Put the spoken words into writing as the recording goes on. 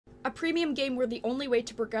A premium game where the only way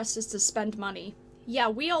to progress is to spend money. Yeah,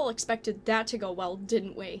 we all expected that to go well,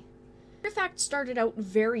 didn't we? Artifact started out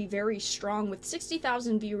very, very strong with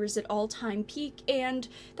 60,000 viewers at all-time peak, and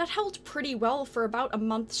that held pretty well for about a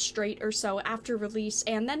month straight or so after release,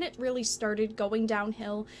 and then it really started going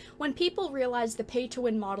downhill when people realized the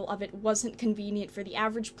pay-to-win model of it wasn't convenient for the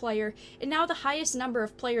average player, and now the highest number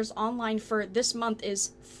of players online for this month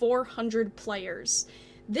is 400 players.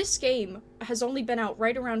 This game has only been out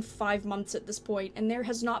right around 5 months at this point, and there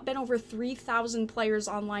has not been over 3,000 players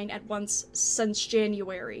online at once since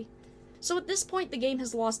January. So at this point, the game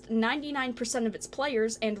has lost 99% of its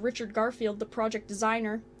players, and Richard Garfield, the project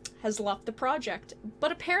designer, has left the project.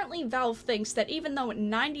 But apparently Valve thinks that even though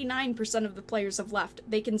 99% of the players have left,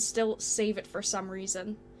 they can still save it for some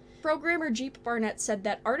reason. Programmer Jeep Barnett said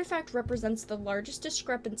that Artifact represents the largest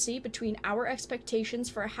discrepancy between our expectations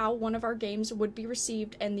for how one of our games would be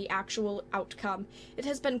received and the actual outcome. It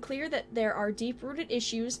has been clear that there are deep-rooted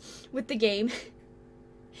issues with the game,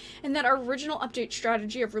 and that our original update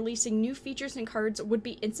strategy of releasing new features and cards would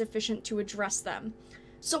be insufficient to address them.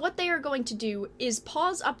 So what they are going to do is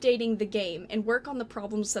pause updating the game and work on the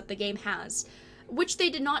problems that the game has, which they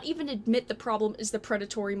did not even admit the problem is the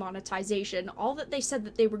predatory monetization. All that they said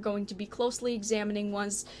that they were going to be closely examining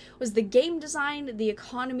was the game design, the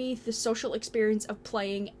economy, the social experience of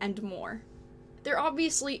playing, and more. There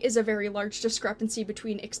obviously is a very large discrepancy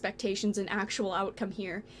between expectations and actual outcome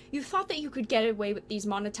here. You thought that you could get away with these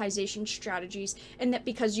monetization strategies, and that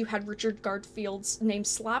because you had Richard Garfield's name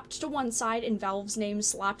slapped to one side and Valve's name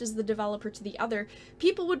slapped as the developer to the other,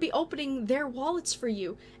 people would be opening their wallets for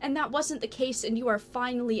you, and that wasn't the case, and you are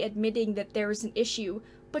finally admitting that there is an issue,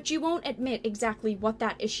 but you won't admit exactly what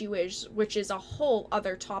that issue is, which is a whole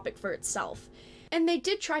other topic for itself. And they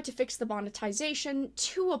did try to fix the monetization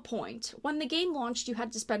to a point. When the game launched, you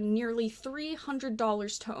had to spend nearly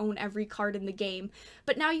 $300 to own every card in the game,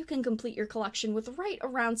 but now you can complete your collection with right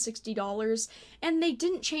around $60, and they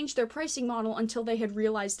didn't change their pricing model until they had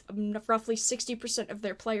realized roughly 60% of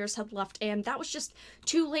their players had left, and that was just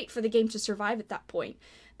too late for the game to survive at that point.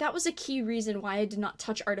 That was a key reason why I did not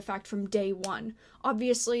touch Artifact from day one.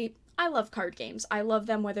 Obviously, I love card games. I love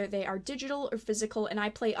them whether they are digital or physical, and I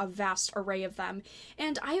play a vast array of them.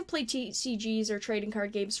 And I have played TCGs or trading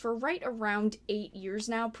card games for right around 8 years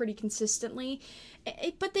now, pretty consistently.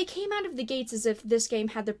 But they came out of the gates as if this game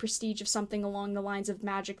had the prestige of something along the lines of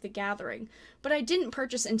Magic the Gathering. But I didn't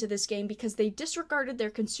purchase into this game because they disregarded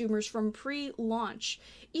their consumers from pre-launch.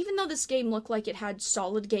 Even though this game looked like it had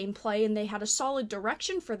solid gameplay and they had a solid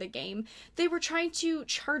direction for the game, they were trying to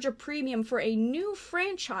charge a premium for a new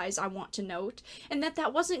franchise, I want to note, and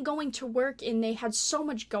that wasn't going to work, and they had so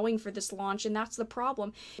much going for this launch, and that's the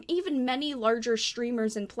problem. Even many larger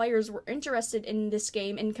streamers and players were interested in this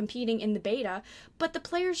game and competing in the beta, but the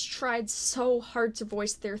players tried so hard to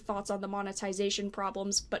voice their thoughts on the monetization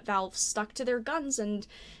problems, but Valve stuck to their guns and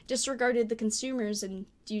disregarded the consumers, and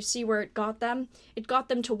do you see where it got them? It got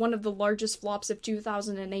them to one of the largest flops of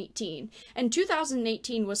 2018. And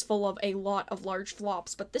 2018 was full of a lot of large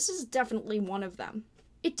flops, but this is definitely one of them.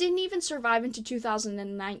 It didn't even survive into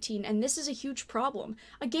 2019, and this is a huge problem.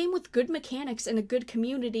 A game with good mechanics and a good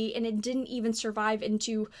community, and it didn't even survive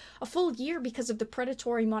into a full year because of the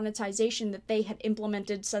predatory monetization that they had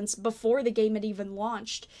implemented since before the game had even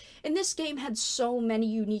launched. And this game had so many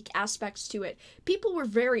unique aspects to it. People were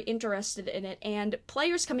very interested in it, and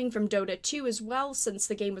players coming from Dota 2 as well, since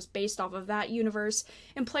the game was based off of that universe,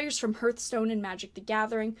 and players from Hearthstone and Magic the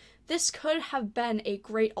Gathering. This could have been a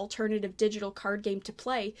great alternative digital card game to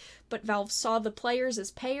play, but Valve saw the players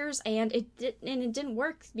as payers, and it didn't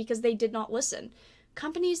work because they did not listen.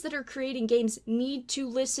 Companies that are creating games need to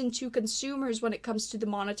listen to consumers when it comes to the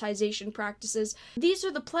monetization practices. These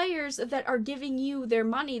are the players that are giving you their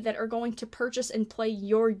money that are going to purchase and play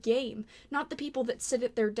your game, not the people that sit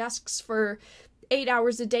at their desks for 8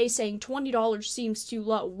 hours a day saying $20 seems too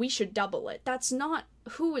low, we should double it. That's not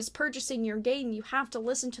who is purchasing your game. You have to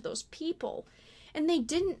listen to those people. And they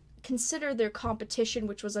didn't consider their competition,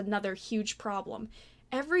 which was another huge problem.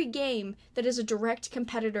 Every game that is a direct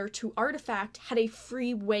competitor to Artifact had a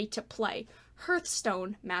free way to play.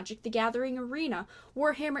 Hearthstone, Magic the Gathering Arena,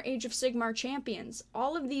 Warhammer Age of Sigmar Champions.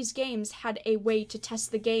 All of these games had a way to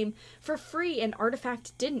test the game for free, and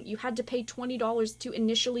Artifact didn't. You had to pay $20 to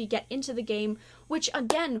initially get into the game, which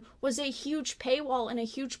again was a huge paywall and a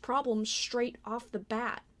huge problem straight off the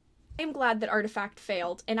bat. I'm glad that Artifact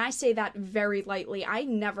failed, and I say that very lightly. I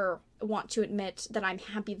never want to admit that I'm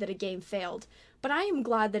happy that a game failed. but I am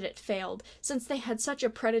glad that it failed, since they had such a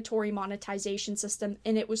predatory monetization system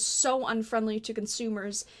and it was so unfriendly to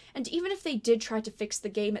consumers, and even if they did try to fix the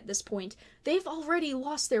game at this point, they've already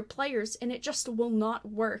lost their players and it just will not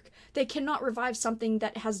work. They cannot revive something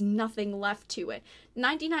that has nothing left to it.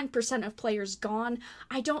 99% of players gone.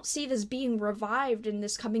 I don't see this being revived and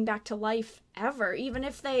this coming back to life ever. Even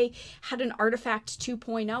if they had an Artifact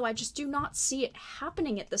 2.0, I just do not see it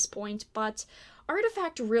happening at this point, but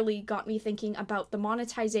Artifact really got me thinking about the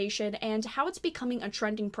monetization and how it's becoming a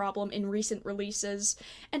trending problem in recent releases,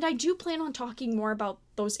 and I do plan on talking more about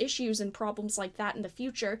those issues and problems like that in the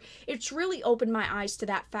future. It's really opened my eyes to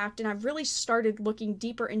that fact, and I've really started looking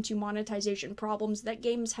deeper into monetization problems that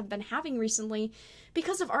games have been having recently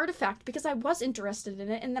because of Artifact, because I was interested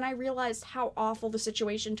in it, and then I realized how awful the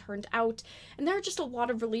situation turned out, and there are just a lot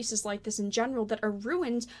of releases like this in general that are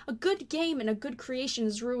ruined. A good game and a good creation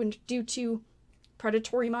is ruined due to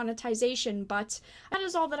predatory monetization. But that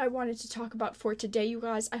is all that I wanted to talk about for today, you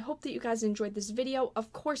guys. I hope that you guys enjoyed this video.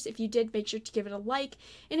 Of course, if you did, make sure to give it a like,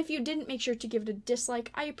 and if you didn't, make sure to give it a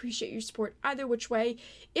dislike. I appreciate your support either which way.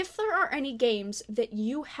 If there are any games that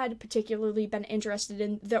you had particularly been interested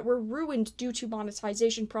in that were ruined due to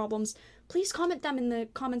monetization problems, please comment them in the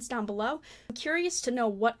comments down below. I'm curious to know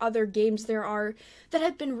what other games there are that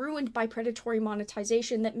have been ruined by predatory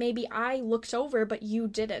monetization that maybe I looked over but you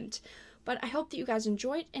didn't. But I hope that you guys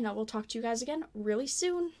enjoyed, and I will talk to you guys again really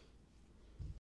soon.